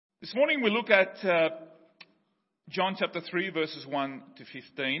This morning we look at John chapter 3 verses 1 to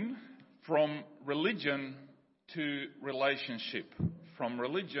 15, from religion to relationship. From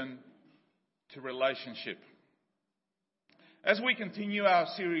religion to relationship. As we continue our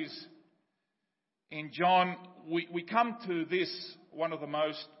series in John, we come to this, one of the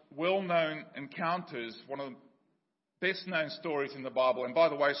most well-known encounters, one of the best-known stories in the Bible. And by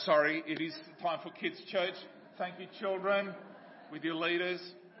the way, sorry, it is time for kids' church. Thank you, children, with your leaders.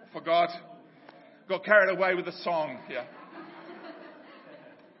 Got carried away with the song. Yeah.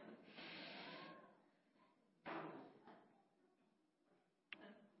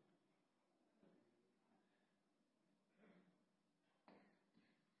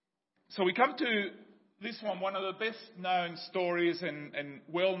 So we come to this one of the best known stories and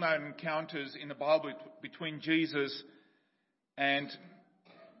well-known encounters in the Bible between Jesus and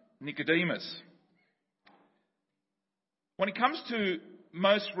Nicodemus. When it comes to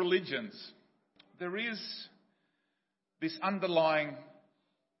most religions, there is this underlying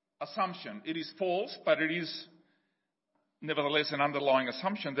assumption. It is false, but it is nevertheless an underlying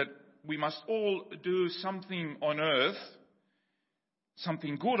assumption that we must all do something on earth,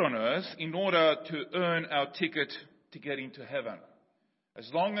 something good on earth, in order to earn our ticket to get into heaven. As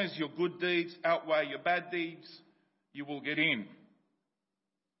long as your good deeds outweigh your bad deeds, you will get in.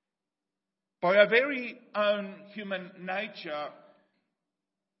 By our very own human nature,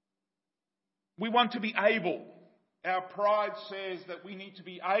 we want to be able. Our pride says that we need to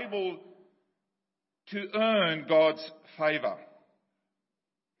be able to earn God's favour.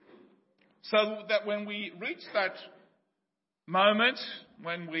 So that when we reach that moment,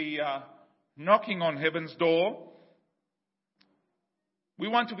 when we are knocking on heaven's door, we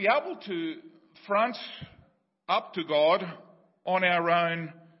want to be able to front up to God on our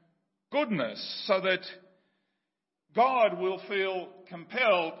own goodness, so that God will feel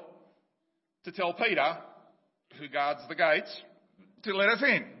compelled to tell Peter, who guards the gates, to let us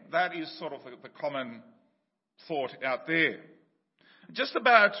in. That is sort of the common thought out there. Just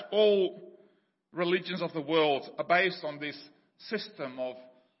about all religions of the world are based on this system of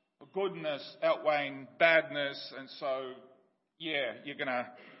goodness outweighing badness, and so, you're going to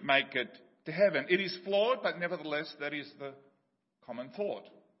make it to heaven. It is flawed, but nevertheless, that is the common thought.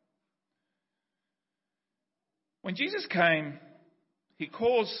 When Jesus came, he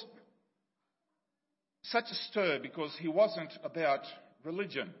caused such a stir because he wasn't about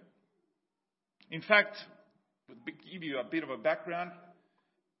religion. In fact, to give you a bit of a background,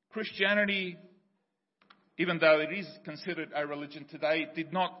 Christianity, even though it is considered a religion today,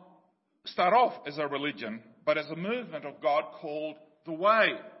 did not start off as a religion, but as a movement of God called the Way.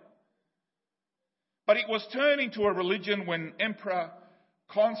 But it was turned into a religion when Emperor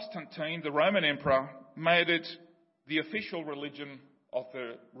Constantine, the Roman Emperor, made it the official religion of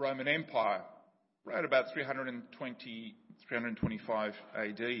the Roman Empire, right about 325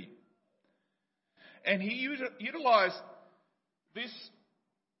 AD. And he utilized this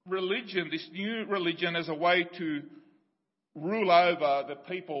religion, this new religion, as a way to rule over the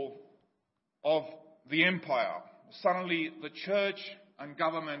people of the empire. Suddenly the church and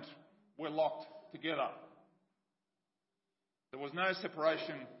government were locked together. There was no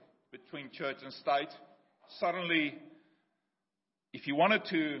separation between church and state. Suddenly, if you wanted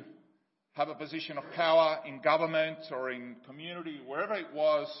to have a position of power in government or in community, wherever it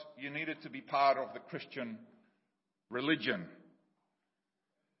was, you needed to be part of the Christian religion.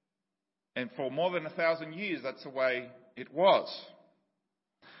 And for more than 1,000 years, that's the way it was.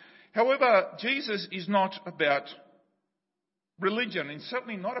 However, Jesus is not about religion, and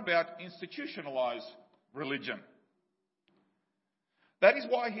certainly not about institutionalized religion. That is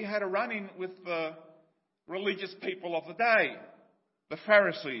why he had a run-in with the religious people of the day, the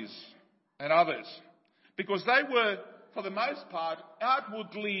Pharisees and others, because they were, for the most part,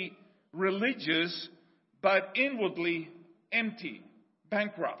 outwardly religious, but inwardly empty,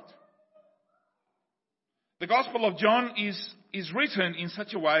 bankrupt. The Gospel of John is written in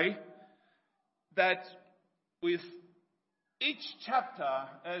such a way that with each chapter,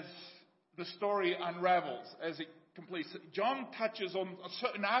 as the story unravels, as it completes, John touches on a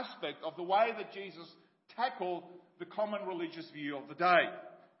certain aspect of the way that Jesus tackled the common religious view of the day.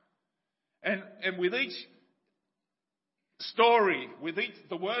 And with each story, with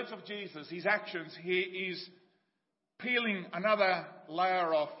the words of Jesus, his actions, he is peeling another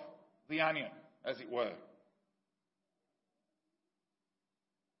layer off the onion, as it were.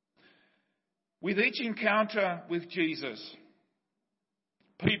 With each encounter with Jesus,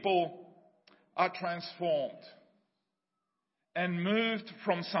 people are transformed and moved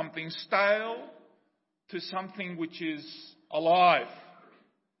from something stale to something which is alive.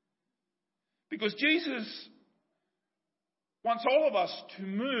 Because Jesus wants all of us to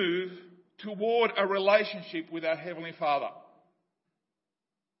move toward a relationship with our Heavenly Father.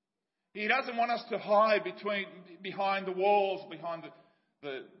 He doesn't want us to hide behind the walls, behind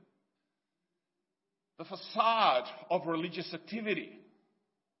the facade of religious activity.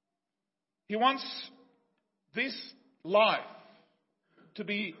 He wants this life to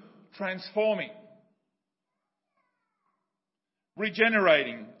be transforming,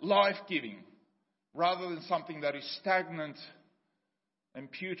 regenerating, life-giving, rather than something that is stagnant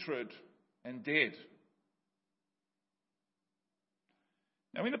and putrid and dead.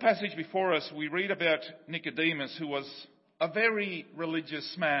 Now, in the passage before us, we read about Nicodemus, who was a very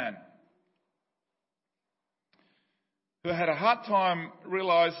religious man, who had a hard time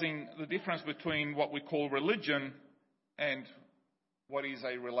realizing the difference between what we call religion and what is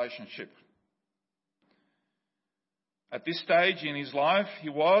a relationship. At this stage in his life, he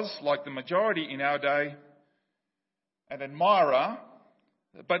was, like the majority in our day, an admirer,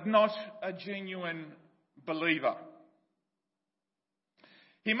 but not a genuine believer.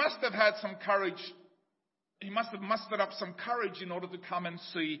 He must have had some courage. He must have mustered up some courage in order to come and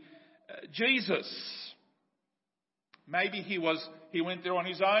see Jesus. Maybe he went there on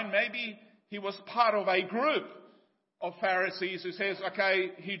his own. Maybe he was part of a group of Pharisees who says,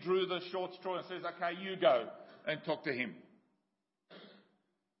 okay, he drew the short straw and says, okay, you go and talk to him.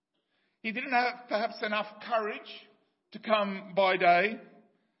 He didn't have perhaps enough courage to come by day,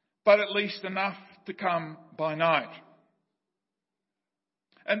 but at least enough to come by night.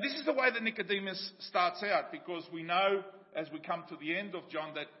 And this is the way that Nicodemus starts out, because we know as we come to the end of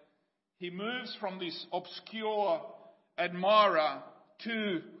John that he moves from this obscure admirer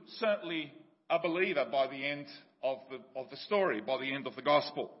to certainly a believer by the end of the story, by the end of the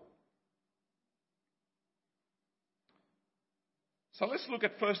gospel. So let's look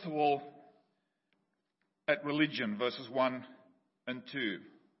at, first of all, at religion, verses 1 and 2.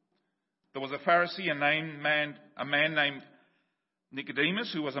 There was a Pharisee, a man named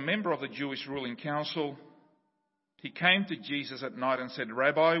Nicodemus, who was a member of the Jewish ruling council. He came to Jesus at night and said,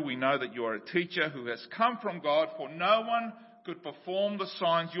 Rabbi, we know that you are a teacher who has come from God, for no one could perform the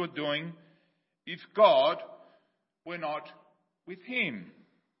signs you are doing if God were not with him.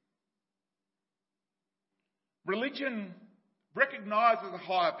 Religion recognizes a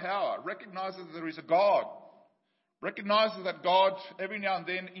higher power, recognizes that there is a God, recognizes that God every now and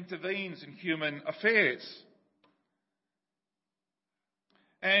then intervenes in human affairs.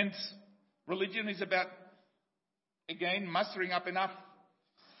 And religion is about, again, mustering up enough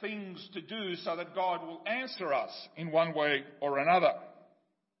things to do so that God will answer us in one way or another.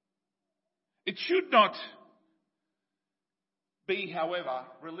 It should not be, however,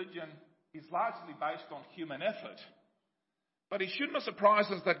 religion is largely based on human effort. But it should not surprise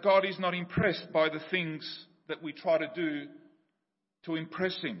us that God is not impressed by the things that we try to do to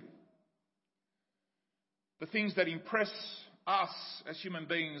impress him. The things that impress us as human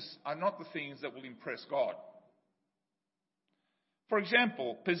beings are not the things that will impress God. For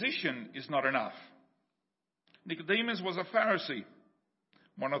example, position is not enough. Nicodemus was a Pharisee,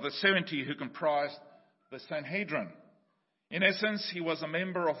 one of the 70 who comprised the Sanhedrin. In essence, he was a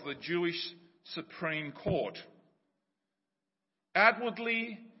member of the Jewish Supreme Court.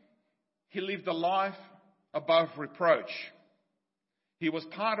 Outwardly, he lived a life above reproach. He was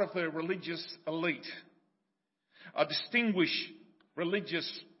part of the religious elite, a distinguished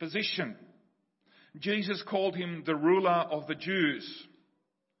religious position. Jesus called him the ruler of the Jews.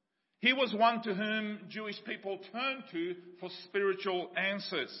 He was one to whom Jewish people turned to for spiritual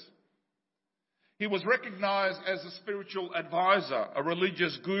answers. He was recognized as a spiritual advisor, a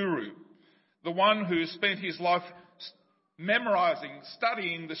religious guru, the one who spent his life memorizing,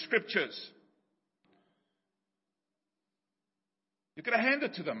 studying the scriptures. You could have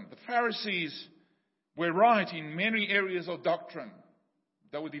handed to them. The Pharisees were right in many areas of doctrine.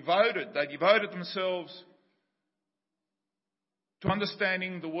 They were devoted. They devoted themselves to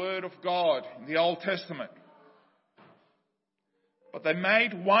understanding the Word of God in the Old Testament. But they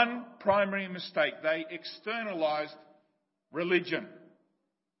made one primary mistake. They externalized religion.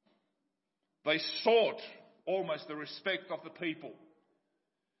 They sought almost the respect of the people.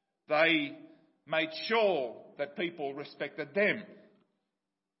 They made sure that people respected them.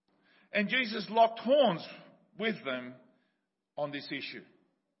 And Jesus locked horns with them on this issue.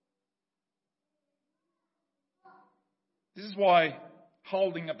 This is why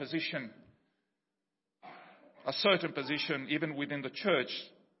holding a position, a certain position, even within the church,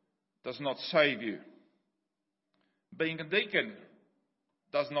 does not save you. Being a deacon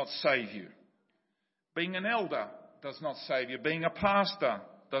does not save you. Being an elder does not save you. Being a pastor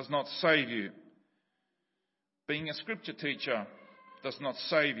does not save you. being a scripture teacher does not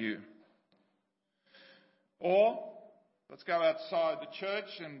save you. Or, let's go outside the church,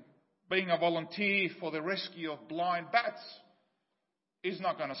 and being a volunteer for the rescue of blind bats is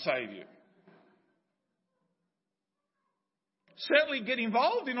not going to save you. Certainly get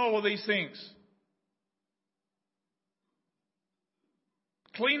involved in all of these things.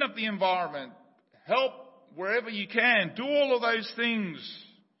 Clean up the environment. Help wherever you can. Do all of those things.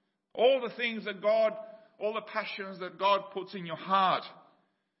 All the things that God, all the passions that God puts in your heart.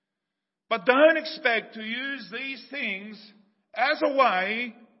 But don't expect to use these things as a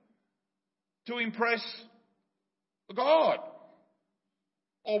way to impress God.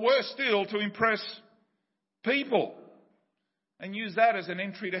 Or worse still, to impress people. And use that as an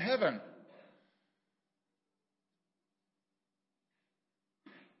entry to heaven.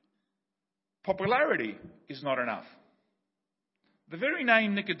 Popularity is not enough. The very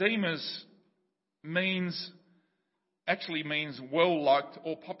name Nicodemus actually means well-liked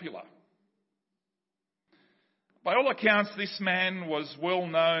or popular. By all accounts, this man was well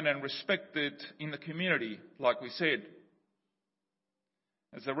known and respected in the community, like we said.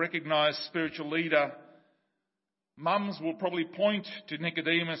 As a recognised spiritual leader, mums will probably point to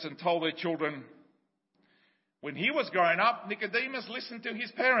Nicodemus and tell their children, when he was growing up, Nicodemus listened to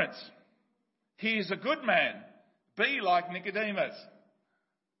his parents. He is a good man. Be like Nicodemus.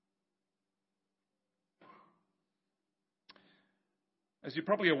 As you're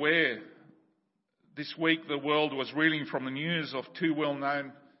probably aware, this week the world was reeling from the news of two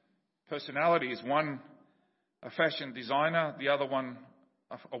well-known personalities. One, a fashion designer. The other one,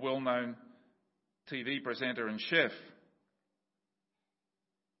 a well-known TV presenter and chef.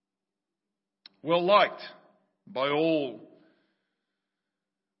 Well liked by all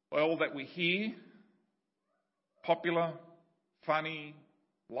that we hear. Popular, funny,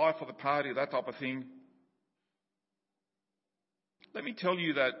 life of the party, that type of thing. Let me tell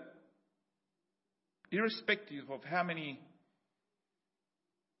you that irrespective of how many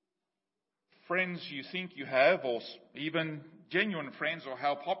friends you think you have, or even genuine friends, or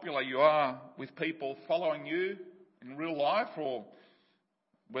how popular you are with people following you in real life, or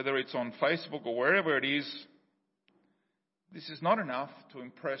whether it's on Facebook or wherever it is, this is not enough to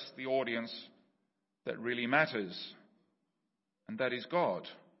impress the audience that really matters, and that is God.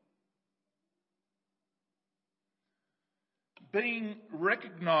 Being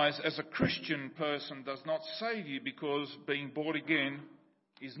recognised as a Christian person does not save you, because being born again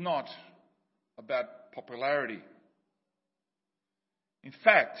is not about popularity. In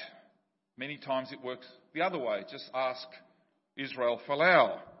fact, many times it works the other way. Just ask Israel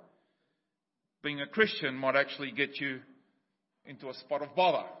Folau. Being a Christian might actually get you into a spot of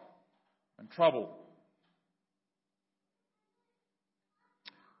bother and trouble.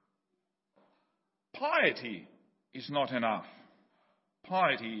 Piety is not enough.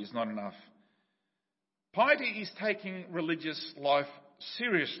 Piety is not enough. Piety is taking religious life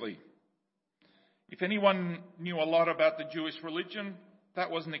seriously. If anyone knew a lot about the Jewish religion,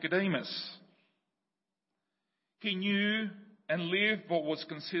 that was Nicodemus. He knew and lived what was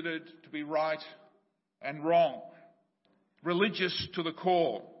considered to be right and wrong. Religious to the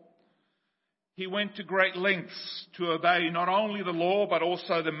core. He went to great lengths to obey not only the law, but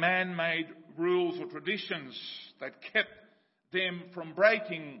also the man-made rules or traditions that kept them from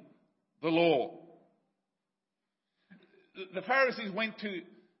breaking the law. The Pharisees went to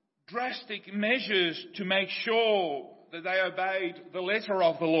drastic measures to make sure that they obeyed the letter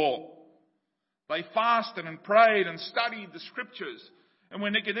of the law. They fasted and prayed and studied the scriptures. And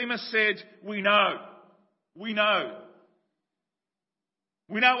when Nicodemus said, we know what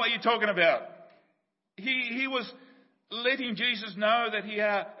you're talking about. He was letting Jesus know that he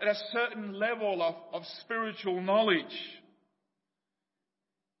had a certain level of spiritual knowledge.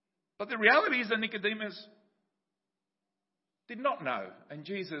 But the reality is that Nicodemus did not know. And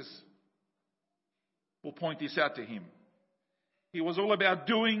Jesus will point this out to him. He was all about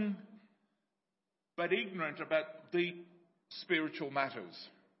doing, but ignorant about deep spiritual matters,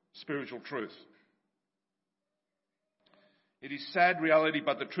 spiritual truth. It is sad reality,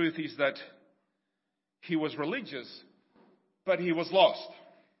 but the truth is that he was religious, but he was lost.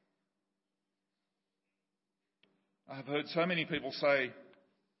 I have heard so many people say,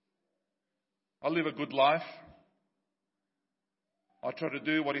 I live a good life. I try to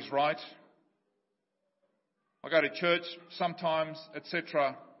do what is right. I go to church sometimes,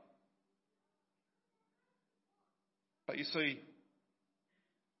 etc. But you see,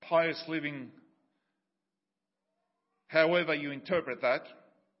 pious living, however you interpret that,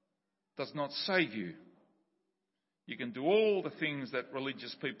 does not save you. You can do all the things that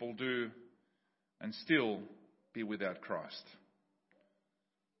religious people do and still be without Christ.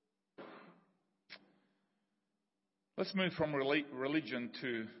 Let's move from religion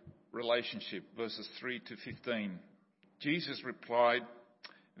to relationship, verses 3 to 15. Jesus replied,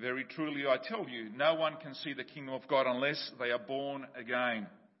 "Very truly I tell you, no one can see the kingdom of God unless they are born again."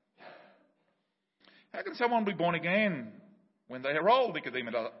 How can someone be born again when they are old?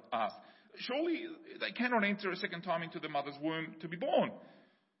 Nicodemus asked. Surely they cannot enter a second time into the mother's womb to be born.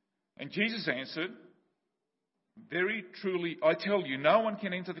 And Jesus answered, "Very truly I tell you, no one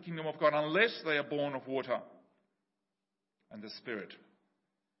can enter the kingdom of God unless they are born of water and the Spirit."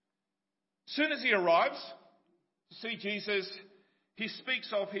 As soon as he arrives to see Jesus, he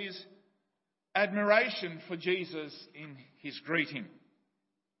speaks of his admiration for Jesus in his greeting.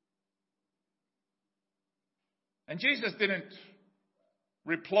 And Jesus didn't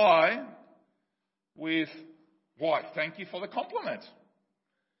reply with, "Why, thank you for the compliment."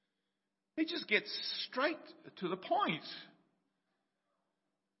 He just gets straight to the point.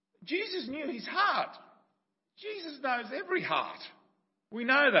 Jesus knew his heart. Jesus knows every heart. We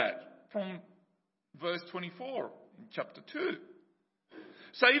know that from verse 24 in chapter 2.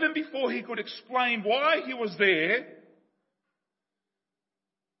 So even before he could explain why he was there,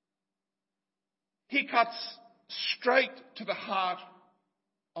 he cuts straight to the heart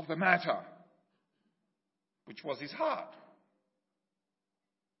of the matter, which was his heart.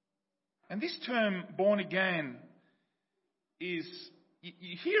 And this term, born again, is,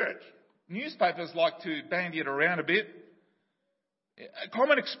 you hear it. Newspapers like to bandy it around a bit. A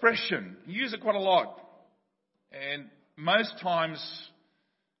common expression. You use it quite a lot. And most times,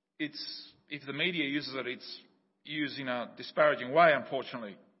 if the media uses it, it's used in a disparaging way,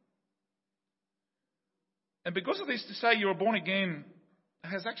 unfortunately. And because of this, to say you're born again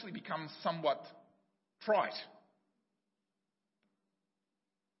has actually become somewhat trite.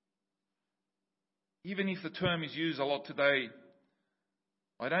 Even if the term is used a lot today,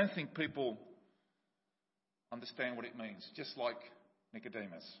 I don't think people understand what it means, just like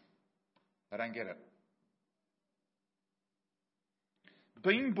Nicodemus. They don't get it.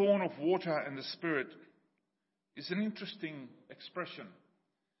 Being born of water and the Spirit is an interesting expression.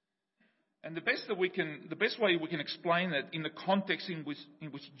 And the best way we can explain it in the context in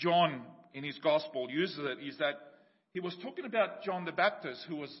which John, in his gospel, uses it is that he was talking about John the Baptist,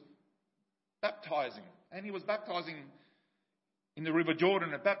 who was baptizing. And he was baptizing in the River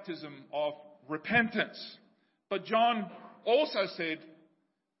Jordan, a baptism of repentance. But John also said,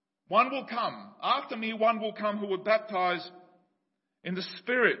 "One will come. After me, one will come who will baptize in the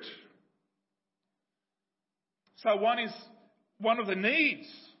Spirit." So one of the needs,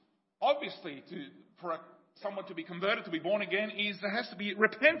 obviously, for someone to be converted, to be born again, is there has to be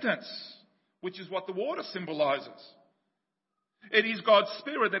repentance, which is what the water symbolizes. It is God's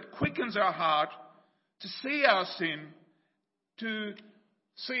Spirit that quickens our heart to see our sin, to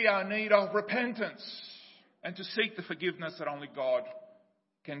see our need of repentance, and to seek the forgiveness that only God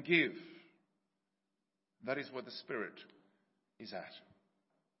can give. That is where the Spirit is at.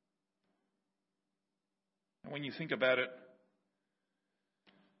 And when you think about it,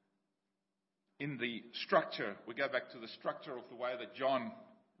 in the structure, we go back to the structure of the way that John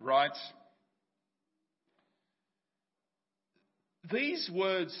writes. These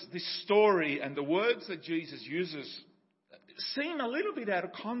words, this story, and the words that Jesus uses seem a little bit out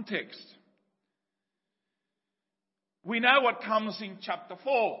of context. We know what comes in chapter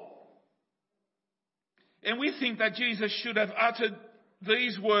 4. And we think that Jesus should have uttered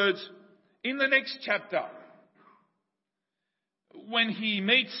these words in the next chapter, when he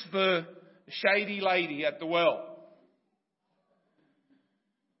meets the shady lady at the well.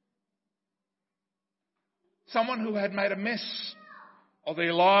 Someone who had made a mess of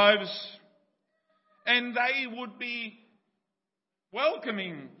their lives, and they would be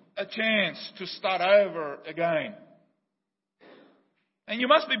welcoming a chance to start over again. And "you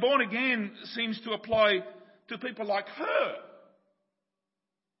must be born again" seems to apply to people like her,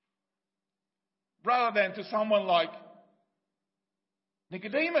 rather than to someone like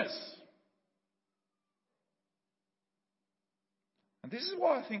Nicodemus. And this is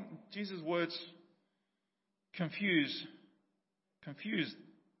why I think Jesus' words confused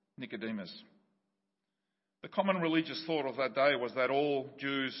Nicodemus. The common religious thought of that day was that all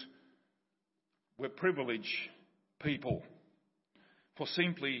Jews were privileged people. For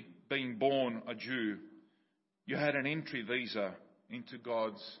simply being born a Jew, you had an entry visa into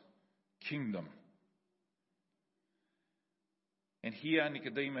God's kingdom. And here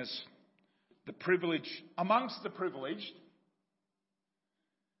Nicodemus, amongst the privileged,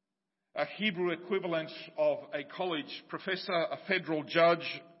 a Hebrew equivalent of a college professor, a federal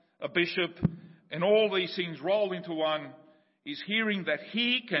judge, a bishop, and all these things rolled into one, is hearing that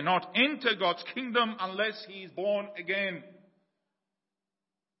he cannot enter God's kingdom unless he is born again.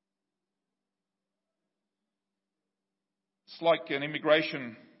 It's like an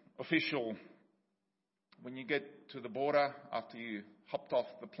immigration official. When you get to the border, after you hopped off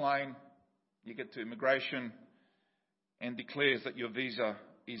the plane, you get to immigration and declares that your visa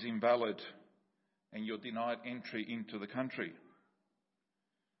is invalid and you're denied entry into the country.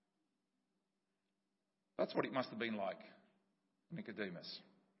 That's what it must have been like, Nicodemus.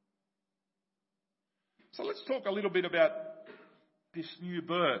 So let's talk a little bit about this new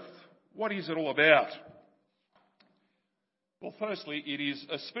birth. What is it all about? Well, firstly, it is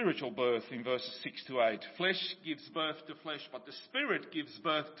a spiritual birth in verses 6 to 8. Flesh gives birth to flesh, but the Spirit gives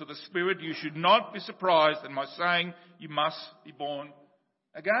birth to the Spirit. You should not be surprised at my saying you must be born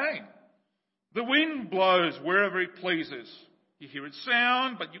again. The wind blows wherever it pleases. You hear its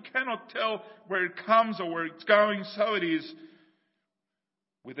sound, but you cannot tell where it comes or where it's going. So it is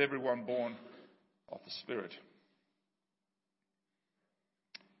with everyone born of the Spirit.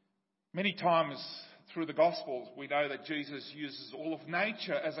 Many times through the Gospels, we know that Jesus uses all of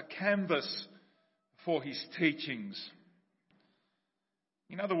nature as a canvas for his teachings.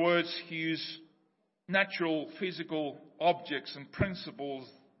 In other words, he uses natural physical objects and principles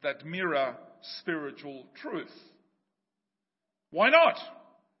that mirror spiritual truth. Why not?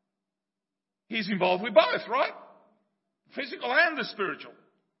 He's involved with both, right? Physical and the spiritual.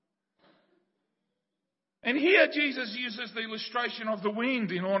 And here Jesus uses the illustration of the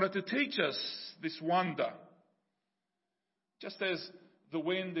wind in order to teach us this wonder. Just as the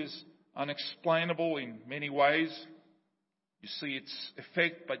wind is unexplainable in many ways, you see its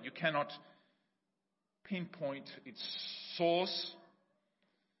effect, but you cannot pinpoint its source.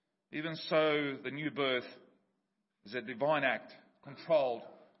 Even so, the new birth is a divine act controlled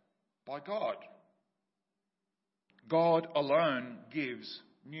by God. God alone gives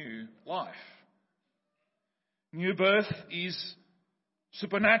new life. New birth is a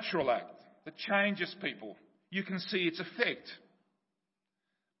supernatural act that changes people. You can see its effect.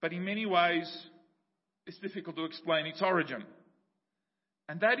 But in many ways, it's difficult to explain its origin.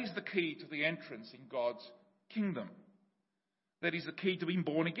 And that is the key to the entrance in God's kingdom. That is the key to being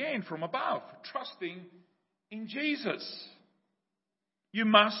born again from above, trusting in Jesus. You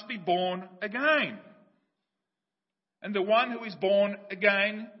must be born again. And the one who is born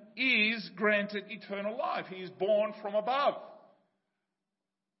again is granted eternal life. He is born from above.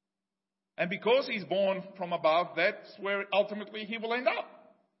 And because he's born from above, that's where ultimately he will end up.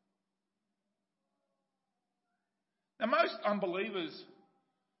 Now, most unbelievers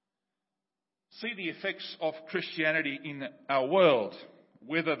see the effects of Christianity in our world.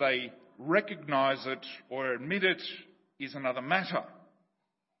 Whether they recognize it or admit it is another matter.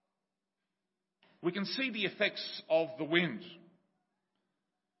 We can see the effects of the wind.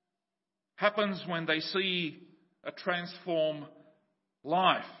 Happens when they see a transformed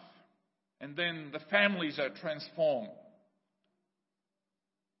life, and then the families are transformed.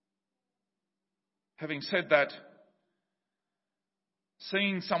 Having said that,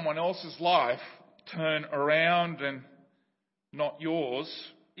 seeing someone else's life turn around and not yours,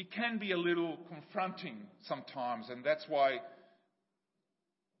 it can be a little confronting sometimes, and that's why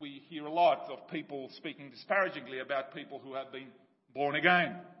we hear a lot of people speaking disparagingly about people who have been born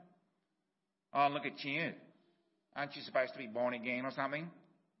again. Oh, look at you. Aren't you supposed to be born again or something?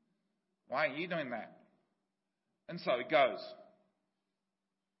 Why are you doing that? And so it goes.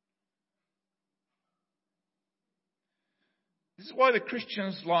 This is why the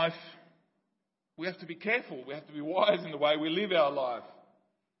Christian's life, we have to be careful. We have to be wise in the way we live our life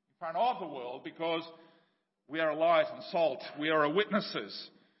in front of the world, because we are a light and salt. We are witnesses.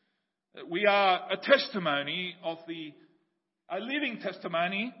 We are a testimony of a living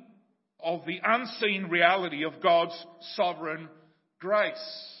testimony of the unseen reality of God's sovereign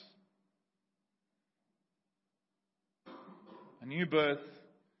grace. A new birth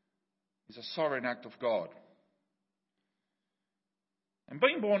is a sovereign act of God. And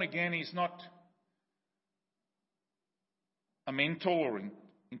being born again is not a mental or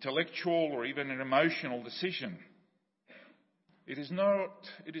intellectual or even an emotional decision. It is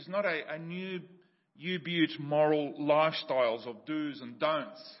not a new U-Butte moral lifestyles of do's and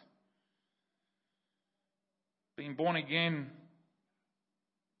don'ts. Being born again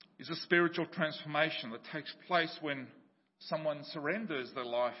is a spiritual transformation that takes place when someone surrenders their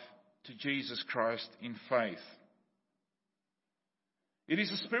life to Jesus Christ in faith. It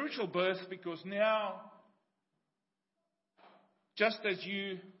is a spiritual birth because now, just as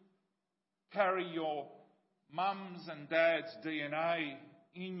you carry your mum's and dad's DNA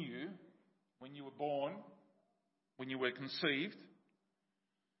in you, when you were born, when you were conceived.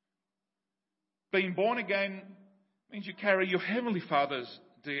 Being born again means you carry your Heavenly Father's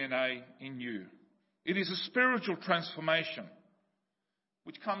DNA in you. It is a spiritual transformation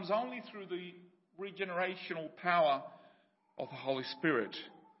which comes only through the regenerational power of the Holy Spirit.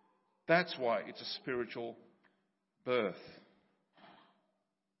 That's why it's a spiritual birth.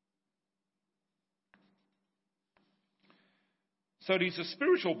 So it is a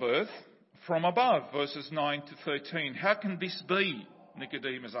spiritual birth from above, verses 9 to 13. How can this be?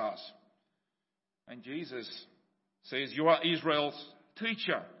 Nicodemus asks. And Jesus says, you are Israel's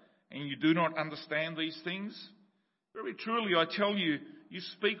teacher, and you do not understand these things? Very truly, I tell you, you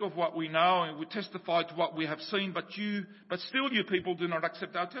speak of what we know and we testify to what we have seen, but still you people do not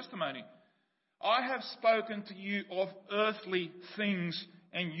accept our testimony. I have spoken to you of earthly things,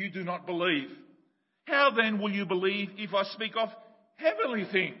 and you do not believe. How then will you believe if I speak of heavenly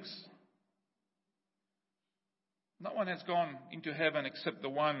things? No one has gone into heaven except the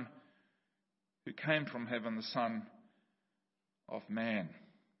one who came from heaven, the Son of Man.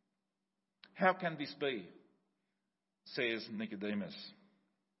 How can this be? Says Nicodemus.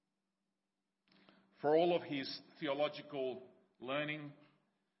 For all of his theological learning,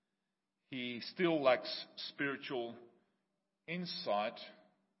 he still lacks spiritual insight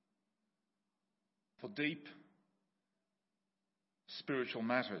for deep spiritual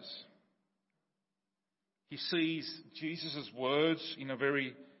matters. He sees Jesus' words in a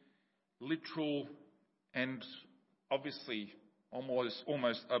very literal and obviously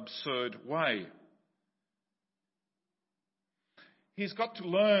almost absurd way. He's got to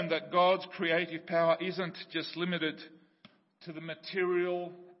learn that God's creative power isn't just limited to the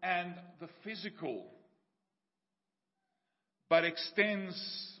material and the physical, but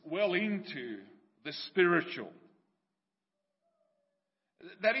extends well into the spiritual.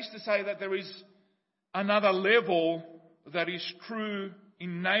 That is to say that there is another level that is true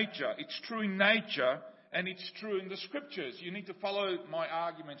in nature. It's true in nature and it's true in the Scriptures. You need to follow my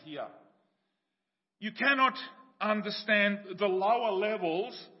argument here. You cannot understand the lower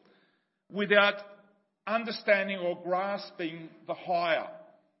levels without understanding or grasping the higher.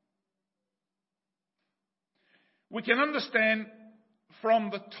 We can understand from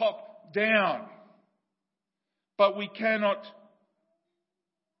the top down, but we cannot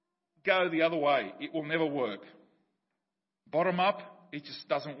go the other way. It will never work. Bottom up, it just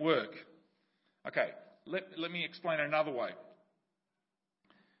doesn't work. Okay, let me explain another way.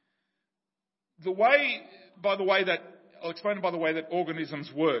 I'll explain it by the way that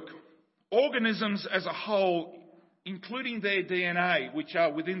organisms work. Organisms as a whole, including their DNA, which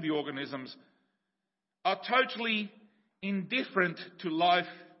are within the organisms, are totally indifferent to life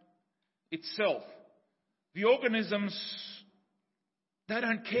itself. The organisms, they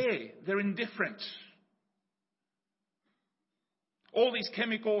don't care. They're indifferent. All these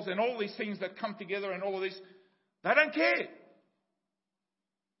chemicals and all these things that come together and all of this, they don't care.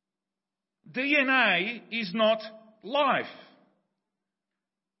 DNA is not life.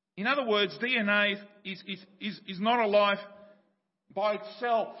 In other words, DNA is not a life by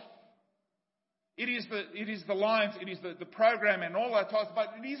itself. It is the life, it is the program and all that type,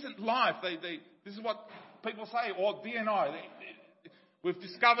 but it isn't life. This is what people say, or DNA. We've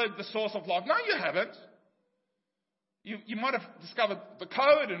discovered the source of life. No, you haven't. You might have discovered the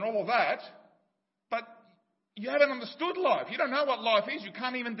code and all of that, but you haven't understood life. You don't know what life is. You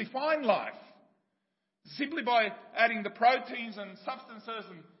can't even define life. Simply by adding the proteins and substances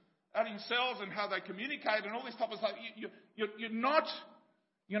and adding cells and how they communicate and all this type of stuff,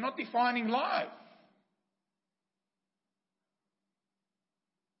 you're not defining life.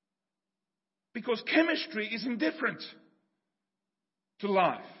 Because chemistry is indifferent to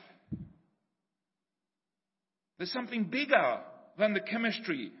life. There's something bigger than the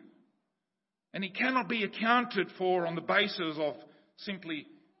chemistry, and it cannot be accounted for on the basis of simply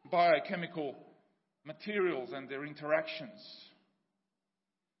biochemical materials and their interactions.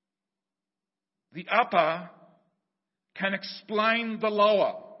 The upper can explain the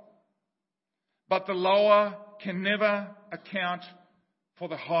lower, but the lower can never account for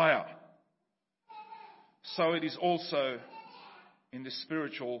the higher. So it is also in the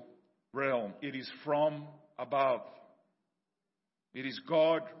spiritual realm. It is from above. It is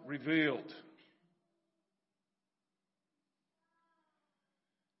God revealed.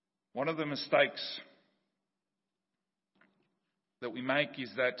 One of the mistakes that we make is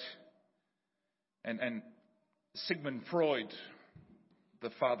that, and Sigmund Freud,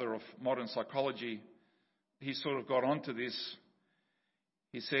 the father of modern psychology, he sort of got onto this.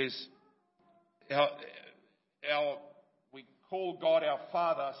 He says, we call God our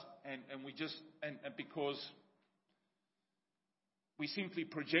Father, and we just, and because we simply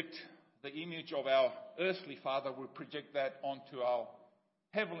project the image of our earthly father, we project that onto our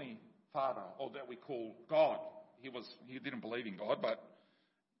heavenly Father, or that we call God. He didn't believe in God, but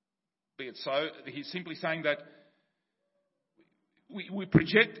be it so. He's simply saying that we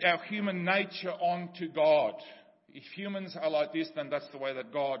project our human nature onto God. If humans are like this, then that's the way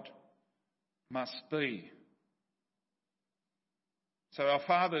that God must be. So our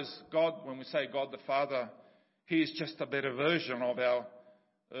Father's God, when we say God the Father, He is just a better version of our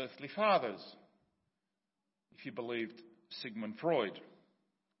earthly fathers, if you believed Sigmund Freud.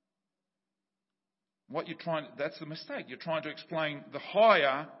 That's the mistake. You're trying to explain the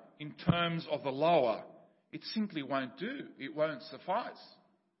higher in terms of the lower. It simply won't do. It won't suffice.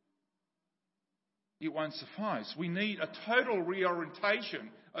 It won't suffice. We need a total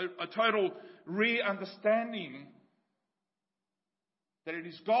reorientation, a total re-understanding that it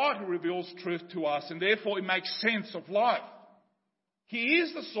is God who reveals truth to us, and therefore it makes sense of life. He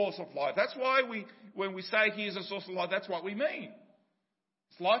is the source of life. That's why when we say He is the source of life, that's what we mean.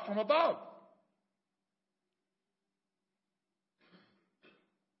 It's life from above.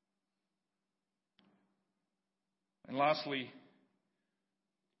 And lastly,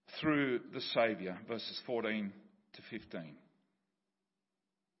 through the Saviour, verses 14 to 15.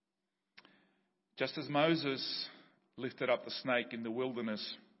 Just as Moses lifted up the snake in the wilderness,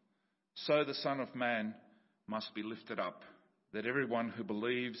 so the Son of Man must be lifted up, that everyone who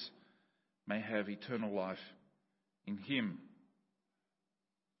believes may have eternal life in Him.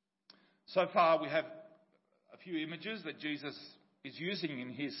 So far we have a few images that Jesus is using in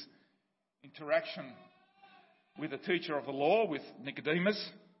His interaction with the teacher of the law, with Nicodemus.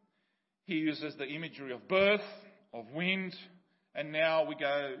 He uses the imagery of birth, of wind, and now we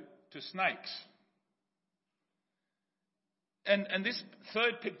go to snakes. And this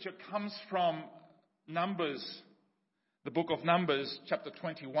third picture comes from Numbers, the book of Numbers, chapter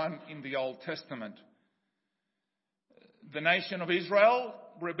 21 in the Old Testament. The nation of Israel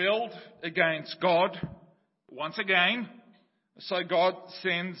rebelled against God once again, so God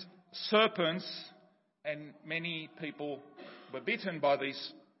sends serpents, and many people were bitten by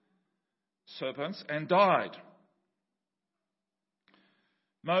these serpents and died.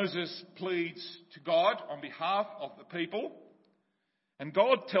 Moses pleads to God on behalf of the people, and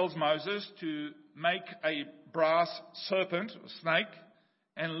God tells Moses to make a brass serpent, a snake,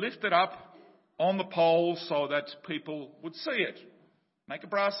 and lift it up on the pole so that people would see it. Make a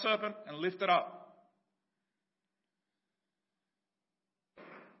brass serpent and lift it up.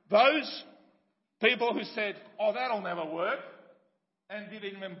 Those people who said, "Oh, that'll never work," and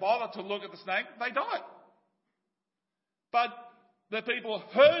didn't even bother to look at the snake, they died. But the people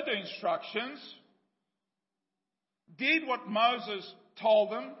heard the instructions, did what Moses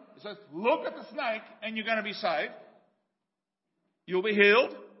told them. He says, "Look at the snake and you're going to be saved. You'll be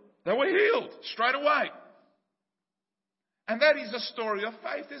healed." They were healed straight away. And that is a story of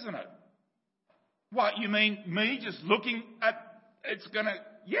faith, isn't it? What, you mean me just looking at it's going to...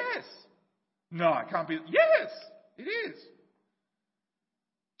 Yes. No, it can't be. Yes, it is.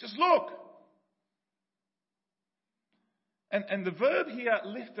 Just look. And the verb here,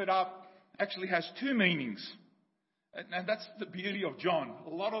 lifted up, actually has two meanings. And that's the beauty of John. A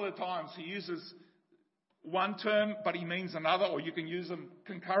lot of the times he uses one term, but he means another, or you can use them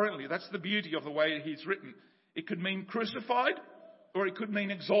concurrently. That's the beauty of the way he's written. It could mean crucified, or it could mean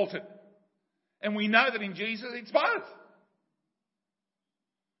exalted. And we know that in Jesus it's both.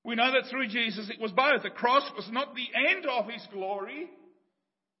 We know that through Jesus it was both. The cross was not the end of His glory,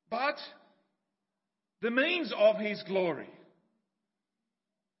 but the means of His glory.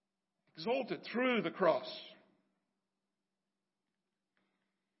 Exalted through the cross.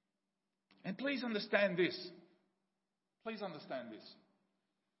 And please understand this. Please understand this.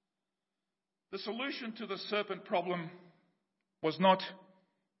 The solution to the serpent problem was not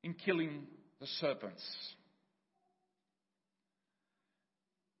in killing the serpents.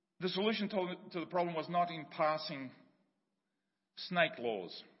 The solution to the problem was not in passing snake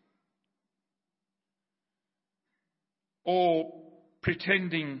laws or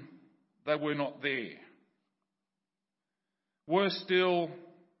pretending they were not there. Worse still,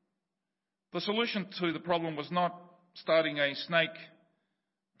 the solution to the problem was not starting a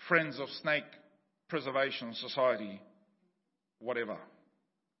Friends of Snake Preservation Society, whatever.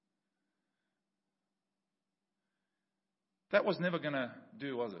 That was never going to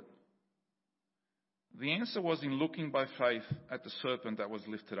do, was it? The answer was in looking by faith at the serpent that was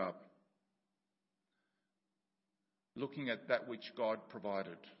lifted up. Looking at that which God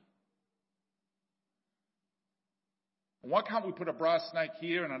provided. Why can't we put a brass snake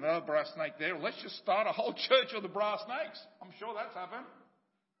here and another brass snake there? Well, let's just start a whole church of the brass snakes. I'm sure that's happened.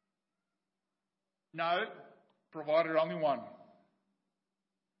 No, provided only one.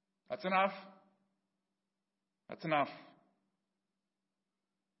 That's enough. That's enough.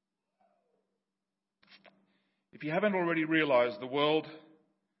 If you haven't already realized, the world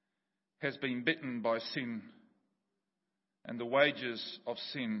has been bitten by sin, and the wages of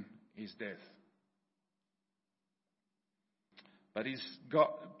sin is death.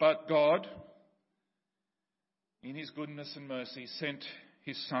 But God, in His goodness and mercy, sent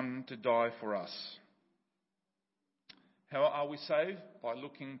His Son to die for us. How are we saved? By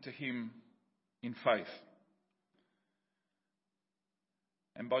looking to Him in faith.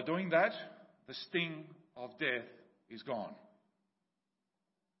 And by doing that, the sting of death is gone.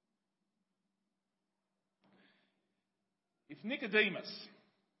 If Nicodemus,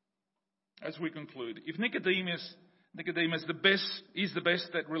 as we conclude, if Nicodemus is the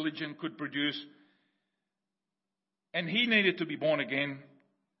best that religion could produce, and he needed to be born again,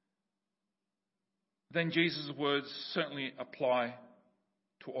 then Jesus' words certainly apply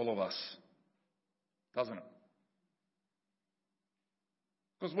to all of us, doesn't it?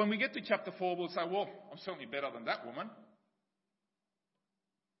 Because when we get to chapter 4, we'll say, well, I'm certainly better than that woman.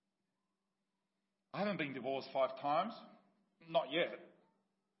 I haven't been divorced 5 times. Not yet.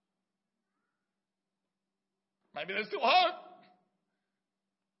 Maybe there's still hope.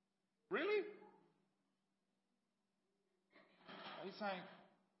 Really? Are you saying,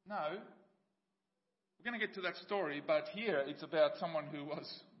 no, we're going to get to that story, but here it's about someone who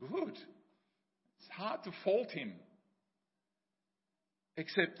was good. It's hard to fault him.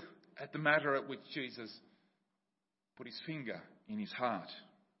 Except at the matter at which Jesus put his finger in his heart.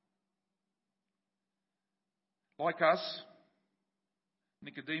 Like us,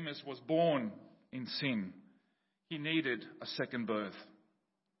 Nicodemus was born in sin. He needed a second birth,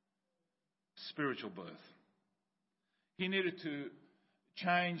 spiritual birth. He needed to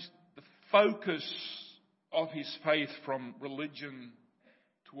change the focus of his faith from religion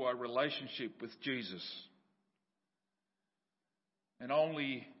to a relationship with Jesus. And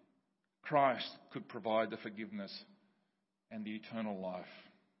only Christ could provide the forgiveness and the eternal life.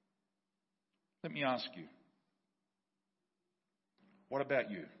 Let me ask you, what about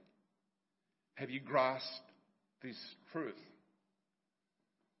you? Have you grasped this truth?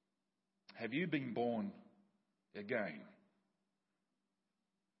 Have you been born again?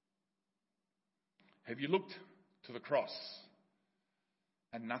 Have you looked to the cross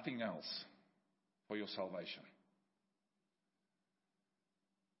and nothing else for your salvation?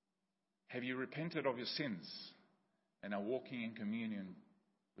 Have you repented of your sins and are walking in communion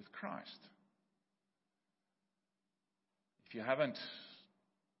with Christ? If you haven't,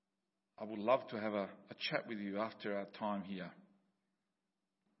 I would love to have a chat with you after our time here.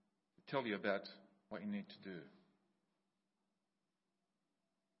 Tell you about what you need to do.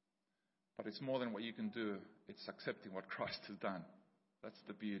 But it's more than what you can do. It's accepting what Christ has done. That's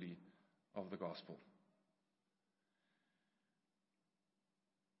the beauty of the gospel.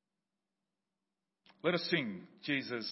 Let us sing Jesus